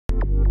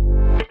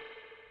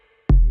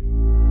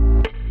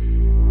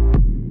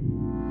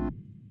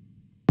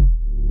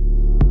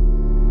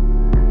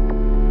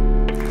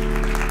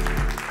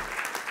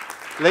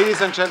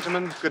Ladies and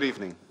gentlemen, good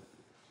evening.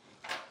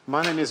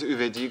 My name is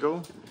Uwe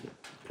Diegel,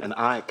 and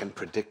I can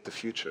predict the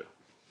future.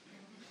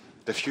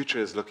 The future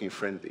is looking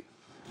friendly.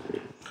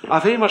 I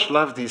very much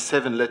love these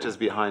 7 letters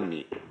behind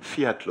me,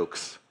 Fiat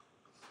Lux.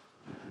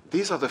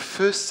 These are the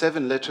first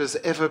 7 letters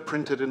ever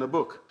printed in a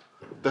book.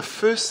 The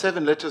first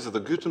 7 letters of the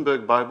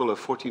Gutenberg Bible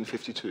of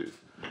 1452.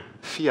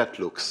 Fiat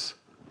Lux,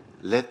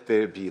 let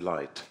there be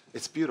light.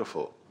 It's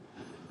beautiful.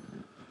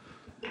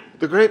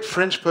 The great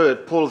French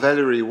poet Paul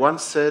Valéry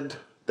once said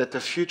that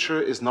the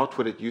future is not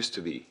what it used to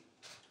be.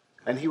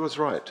 And he was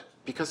right,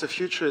 because the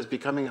future is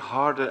becoming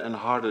harder and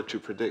harder to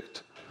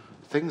predict.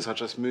 Things are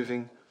just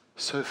moving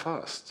so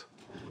fast.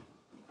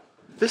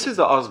 This is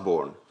the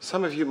Osborne.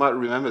 Some of you might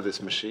remember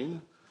this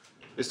machine.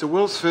 It's the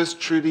world's first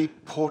truly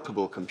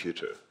portable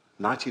computer,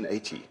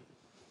 1980.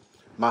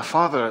 My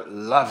father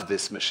loved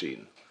this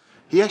machine.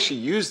 He actually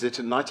used it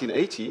in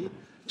 1980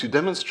 to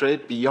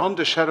demonstrate beyond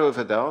a shadow of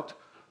a doubt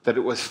that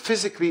it was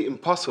physically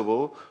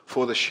impossible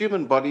for the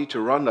human body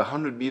to run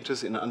 100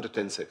 meters in under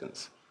 10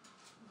 seconds.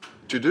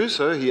 To do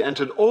so, he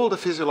entered all the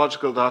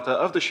physiological data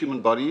of the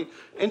human body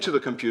into the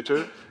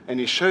computer, and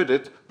he showed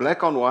it,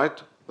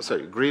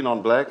 green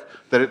on black,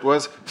 that it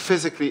was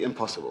physically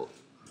impossible.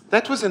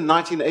 That was in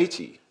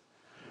 1980.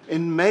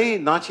 In May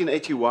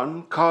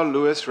 1981, Carl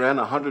Lewis ran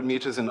 100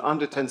 meters in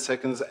under 10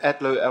 seconds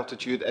at low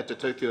altitude at the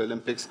Tokyo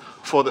Olympics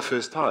for the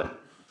first time.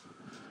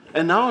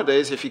 And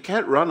nowadays, if you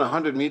can't run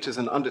 100 meters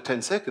in under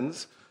 10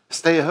 seconds,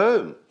 stay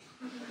home.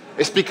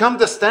 It's become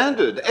the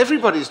standard.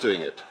 Everybody's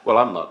doing it. Well,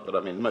 I'm not, but I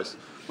mean, most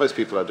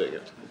people are doing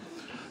it.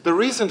 The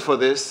reason for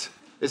this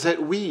is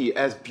that we,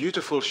 as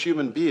beautiful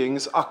human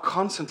beings, are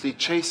constantly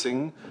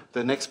chasing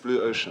the next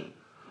blue ocean,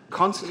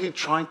 constantly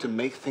trying to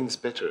make things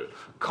better,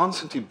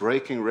 constantly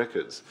breaking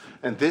records.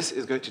 And this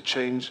is going to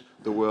change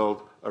the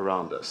world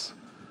around us.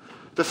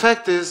 The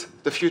fact is,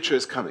 the future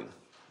is coming.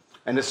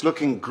 And it's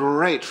looking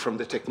great from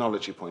the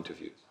technology point of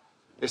view.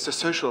 It's the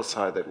social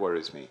side that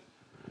worries me.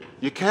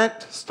 You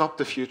can't stop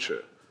the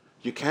future.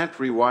 You can't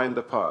rewind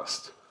the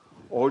past.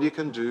 All you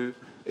can do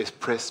is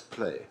press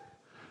play.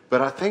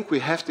 But I think we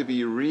have to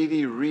be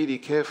really, really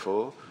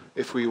careful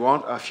if we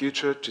want our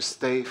future to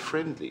stay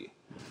friendly.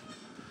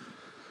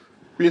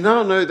 We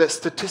now know that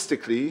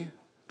statistically,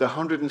 the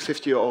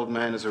 150-year-old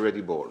man is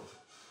already born.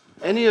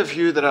 Any of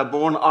you that are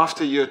born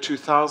after year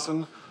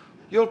 2000,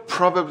 you'll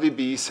probably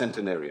be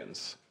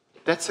centenarians.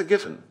 That's a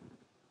given.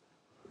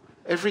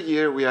 Every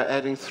year we are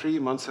adding 3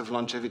 months of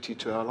longevity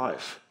to our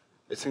life.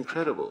 It's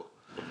incredible.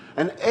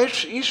 And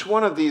each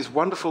one of these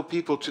wonderful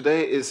people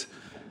today is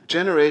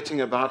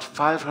generating about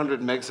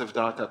 500 megs of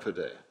data per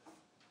day.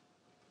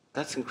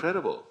 That's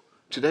incredible.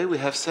 Today we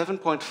have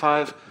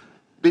 7.5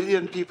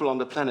 billion people on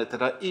the planet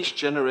that are each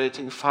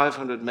generating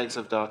 500 megs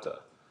of data.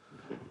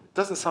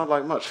 Doesn't sound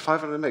like much,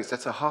 500 megs,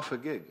 that's a half a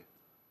gig.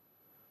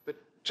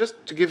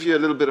 Just to give you a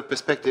little bit of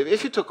perspective,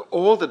 if you took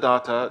all the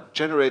data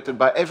generated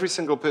by every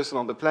single person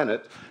on the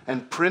planet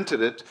and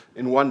printed it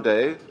in one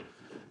day,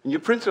 and you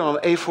print it on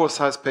A4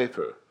 size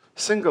paper,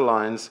 single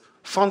lines,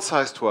 font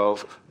size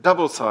 12,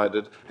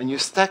 double-sided, and you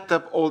stacked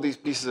up all these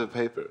pieces of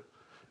paper,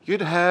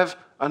 you'd have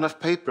enough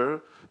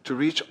paper to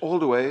reach all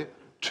the way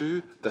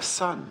to the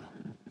sun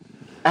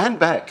and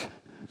back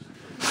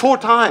 4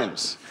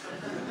 times.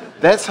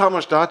 That's how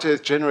much data is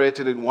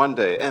generated in one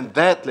day. And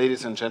that,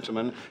 ladies and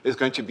gentlemen, is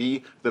going to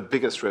be the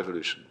biggest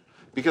revolution.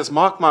 Because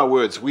mark my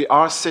words, we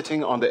are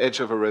sitting on the edge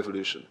of a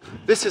revolution.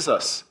 This is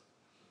us.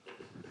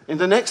 In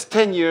the next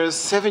 10 years,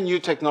 7 new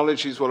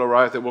technologies will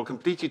arrive that will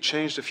completely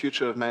change the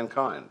future of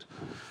mankind.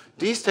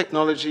 These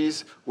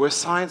technologies were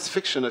science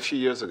fiction a few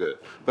years ago,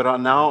 but are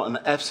now an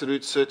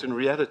absolute certain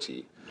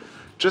reality.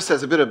 Just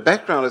as a bit of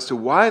background as to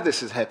why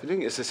this is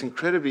happening is this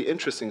incredibly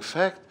interesting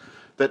fact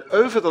that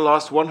over the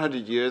last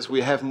 100 years,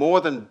 we have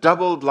more than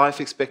doubled life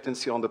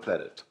expectancy on the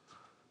planet.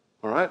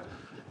 All right?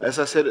 As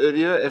I said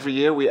earlier, every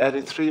year we're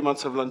adding 3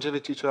 months of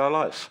longevity to our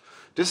life.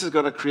 This is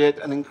going to create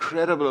an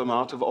incredible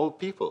amount of old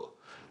people.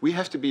 We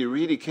have to be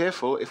really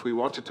careful if we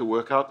want it to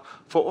work out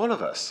for all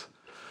of us.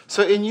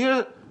 So in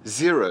year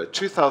 0,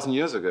 2,000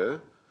 years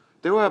ago,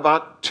 there were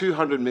about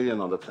 200 million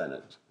on the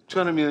planet.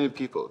 200 million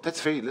people.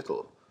 That's very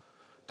little.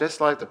 That's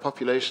like the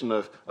population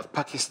of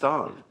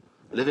Pakistan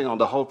living on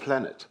the whole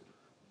planet.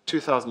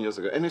 2,000 years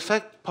ago. And in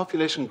fact,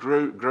 population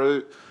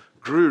grew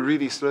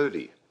really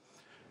slowly.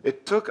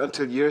 It took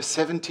until year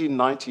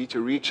 1790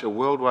 to reach a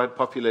worldwide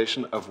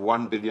population of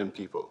 1 billion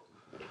people.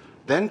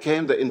 Then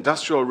came the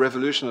Industrial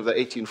Revolution of the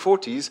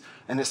 1840s,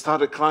 and it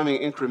started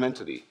climbing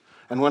incrementally.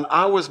 And when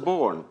I was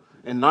born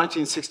in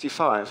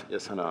 1965,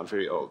 yes, I know, I'm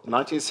very old,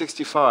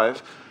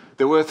 1965,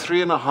 there were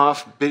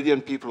 3.5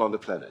 billion people on the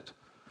planet.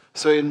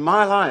 So in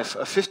my life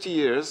of 50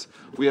 years,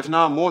 we have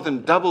now more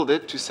than doubled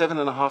it to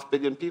 7.5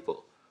 billion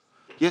people.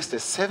 Yes,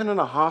 there's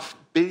 7.5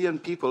 billion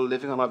people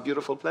living on our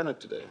beautiful planet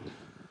today.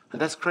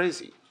 And that's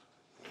crazy.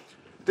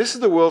 This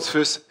is the world's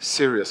first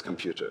serious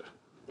computer,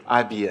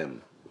 IBM,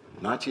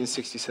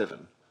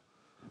 1967.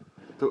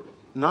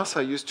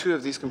 NASA used 2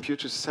 of these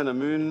computers to send a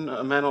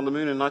man on the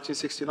moon in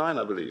 1969,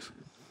 I believe.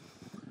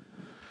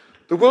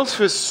 The world's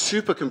first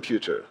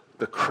supercomputer,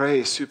 the Cray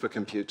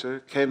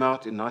supercomputer, came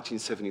out in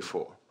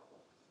 1974.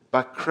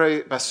 By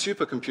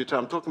supercomputer,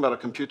 I'm talking about a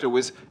computer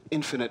with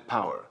infinite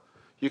power.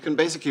 You can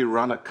basically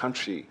run a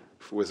country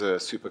with a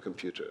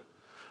supercomputer.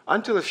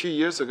 Until a few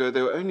years ago,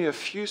 there were only a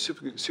few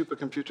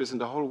supercomputers in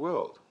the whole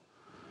world.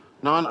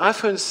 Now, an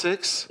iPhone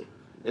 6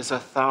 is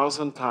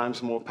 1,000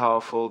 times more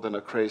powerful than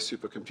a Cray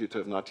supercomputer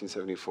of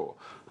 1974.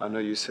 I know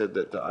you said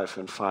that the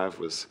iPhone 5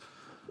 was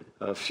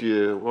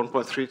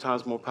 1.3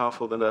 times more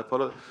powerful than the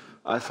Apollo.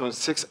 iPhone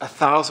 6,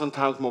 1,000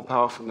 times more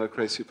powerful than a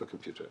Cray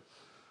supercomputer.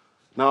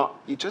 Now,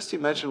 you just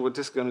imagine what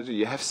this is going to do.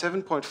 You have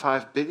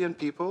 7.5 billion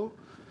people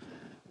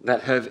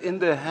that have in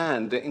their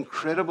hand the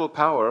incredible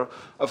power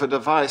of a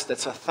device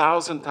that's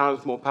 1,000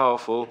 times more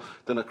powerful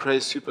than a Cray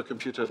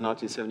supercomputer of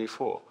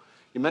 1974.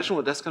 Imagine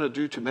what that's going to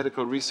do to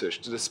medical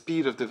research, to the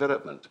speed of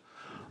development.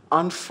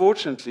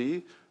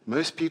 Unfortunately,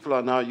 most people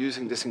are now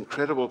using this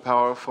incredible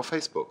power for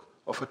Facebook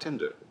or for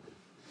Tinder.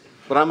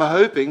 But I'm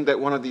hoping that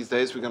one of these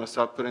days we're going to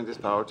start putting this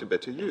power to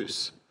better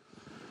use.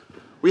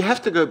 We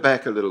have to go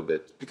back a little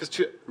bit, because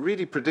to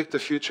really predict the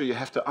future, you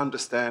have to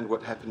understand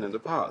what happened in the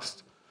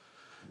past.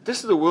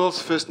 This is the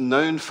world's first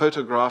known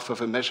photograph of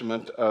a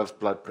measurement of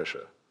blood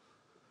pressure.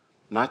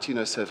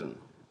 1907,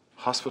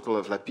 Hospital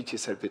of La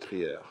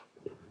Pitié-Salpêtrière,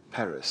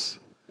 Paris.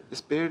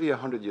 It's barely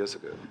 100 years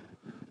ago.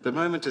 The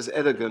moment is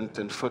elegant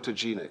and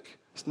photogenic.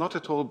 It's not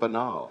at all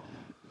banal.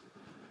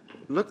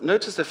 Look,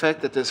 notice the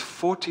fact that there's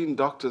 14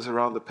 doctors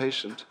around the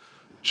patient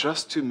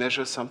just to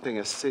measure something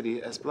as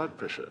silly as blood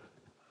pressure.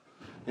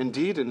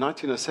 Indeed, in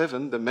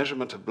 1907, the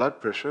measurement of blood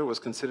pressure was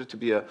considered to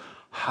be a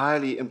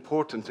highly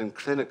important and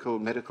clinical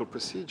medical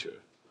procedure.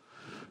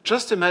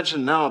 Just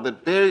imagine now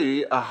that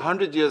barely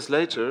 100 years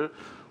later,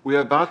 we are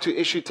about to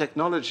issue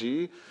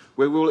technology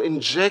where we will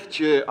inject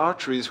your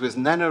arteries with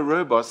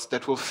nanorobots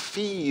that will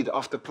feed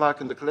off the plaque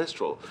and the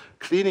cholesterol,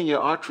 cleaning your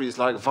arteries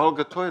like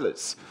vulgar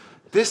toilets.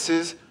 This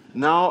is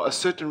now a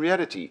certain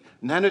reality.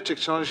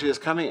 Nanotechnology is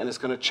coming, and it's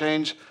going to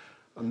change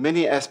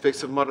many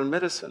aspects of modern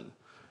medicine.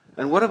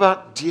 And what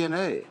about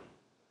DNA?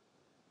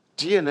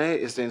 DNA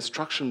is the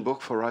instruction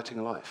book for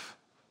writing life.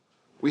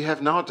 We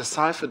have now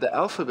deciphered the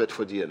alphabet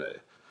for DNA.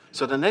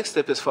 So the next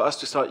step is for us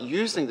to start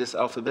using this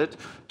alphabet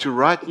to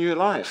write new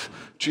life,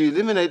 to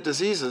eliminate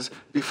diseases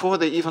before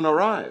they even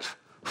arrive,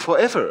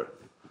 forever.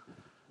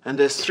 And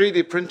there's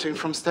 3D printing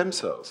from stem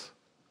cells.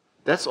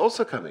 That's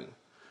also coming.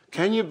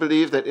 Can you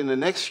believe that in the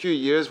next few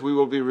years we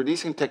will be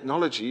releasing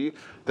technology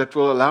that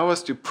will allow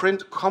us to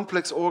print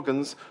complex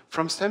organs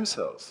from stem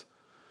cells?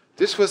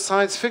 This was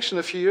science fiction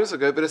a few years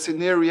ago, but it's a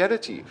near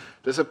reality.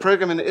 There's a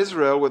program in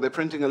Israel where they're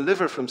printing a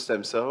liver from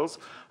stem cells.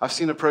 I've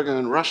seen a program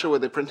in Russia where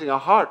they're printing a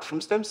heart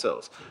from stem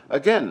cells.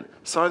 Again,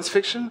 science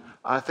fiction?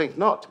 I think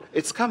not.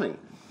 It's coming.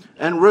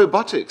 And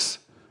robotics.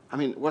 I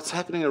mean, what's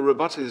happening in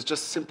robotics is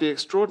just simply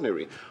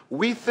extraordinary.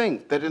 We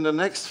think that in the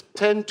next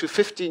 10 to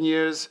 15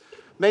 years,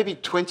 maybe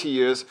 20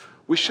 years,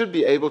 we should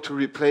be able to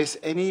replace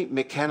any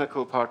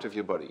mechanical part of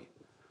your body.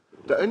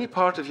 The only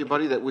part of your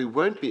body that we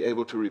won't be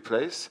able to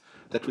replace,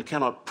 that we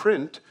cannot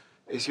print,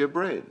 is your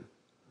brain.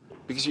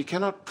 Because you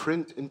cannot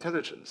print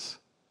intelligence.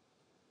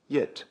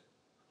 Yet.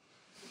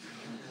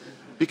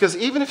 Because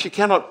even if you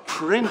cannot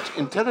print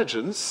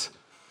intelligence,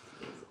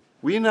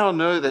 we now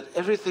know that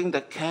everything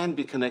that can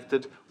be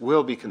connected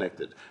will be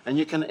connected. And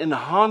you can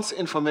enhance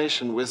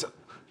information with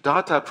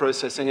data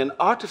processing and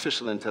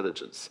artificial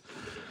intelligence.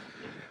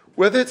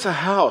 Whether it's a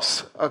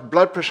house, a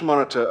blood pressure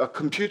monitor, a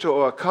computer,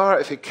 or a car,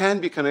 if it can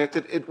be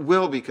connected, it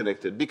will be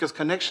connected, because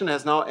connection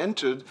has now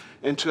entered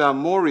into our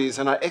mores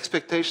and our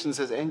expectations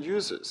as end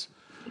users.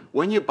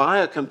 When you buy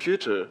a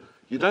computer,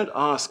 you don't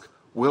ask,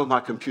 will my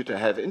computer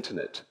have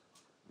internet?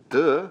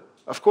 Duh,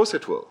 of course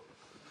it will.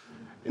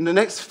 In the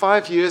next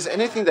 5 years,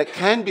 anything that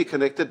can be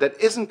connected that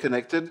isn't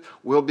connected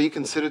will be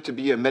considered to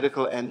be a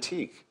medical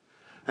antique.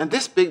 And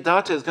this big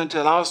data is going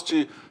to allow us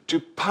to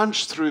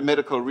punch through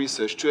medical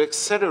research, to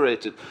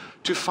accelerate it,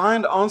 to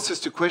find answers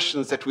to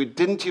questions that we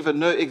didn't even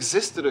know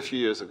existed a few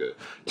years ago,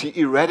 to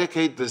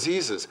eradicate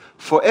diseases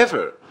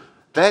forever.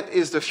 That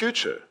is the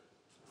future.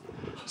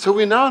 So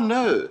we now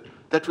know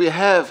that we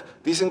have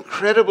these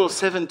incredible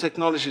 7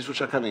 technologies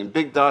which are coming: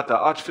 big data,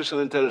 artificial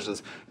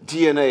intelligence,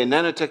 DNA,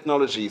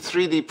 nanotechnology,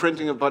 3D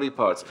printing of body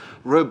parts,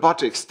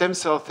 robotics, stem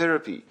cell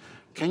therapy.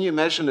 Can you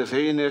imagine a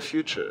very near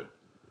future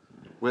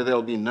where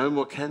there'll be no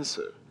more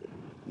cancer,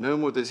 no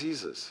more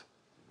diseases,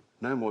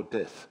 no more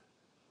death?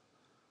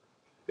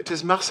 It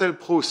is Marcel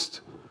Proust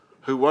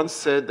who once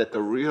said that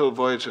the real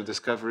voyage of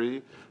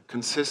discovery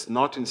consists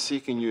not in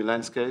seeking new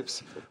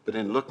landscapes, but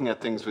in looking at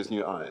things with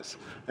new eyes.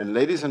 And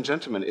ladies and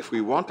gentlemen, if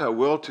we want our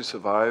world to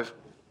survive,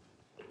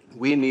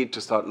 we need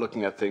to start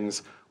looking at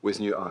things with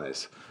new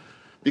eyes.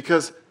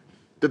 Because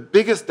the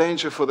biggest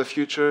danger for the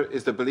future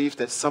is the belief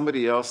that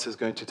somebody else is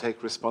going to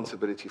take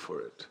responsibility for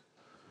it.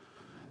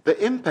 The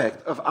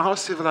impact of our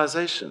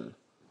civilization,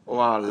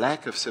 or our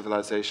lack of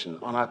civilization,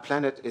 on our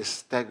planet is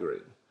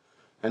staggering.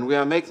 And we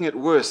are making it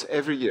worse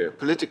every year,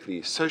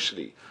 politically,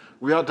 socially.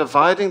 We are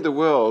dividing the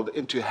world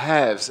into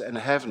haves and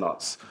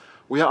have-nots.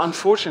 We are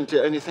unfortunately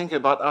only thinking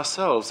about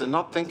ourselves and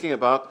not thinking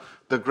about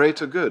the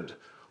greater good.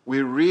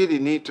 we really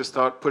need to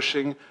start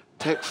pushing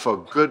tech for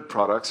good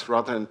products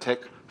rather than tech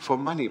for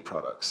money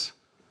products.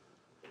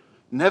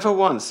 Never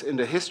once in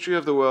the history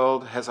of the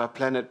world has our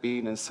planet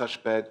been in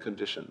such bad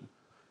condition.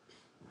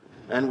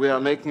 And we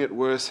are making it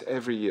worse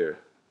every year,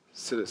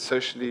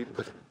 socially,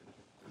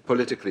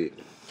 politically.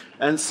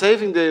 And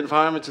saving the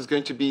environment is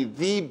going to be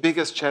the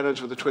biggest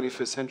challenge of the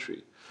 21st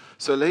century.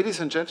 So ladies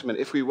and gentlemen,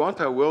 if we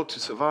want our world to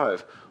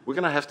survive, we're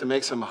going to have to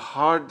make some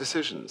hard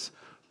decisions,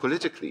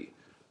 politically,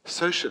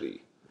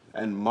 socially,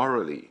 and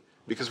morally,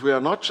 because we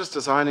are not just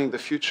designing the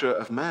future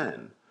of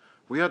man,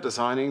 we are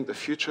designing the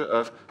future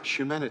of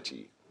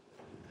humanity.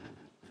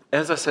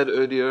 As I said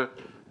earlier,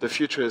 the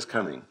future is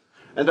coming.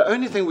 And the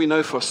only thing we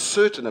know for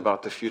certain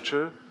about the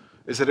future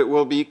is that it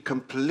will be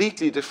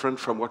completely different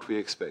from what we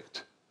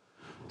expect.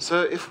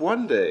 So if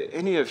one day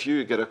any of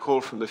you get a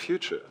call from the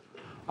future,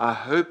 I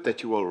hope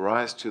that you will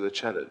rise to the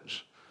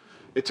challenge.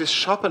 It is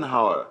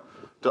Schopenhauer,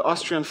 the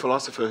Austrian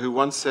philosopher, who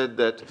once said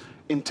that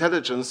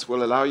intelligence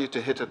will allow you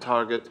to hit a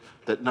target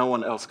that no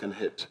one else can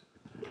hit.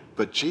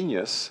 But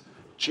genius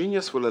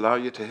will allow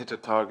you to hit a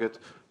target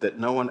that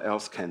no one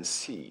else can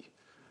see.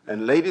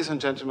 And ladies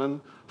and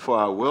gentlemen, for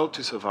our world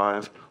to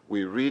survive,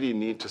 we really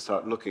need to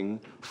start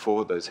looking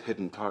for those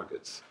hidden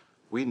targets.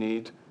 We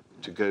need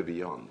to go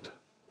beyond.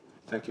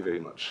 Thank you very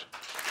much.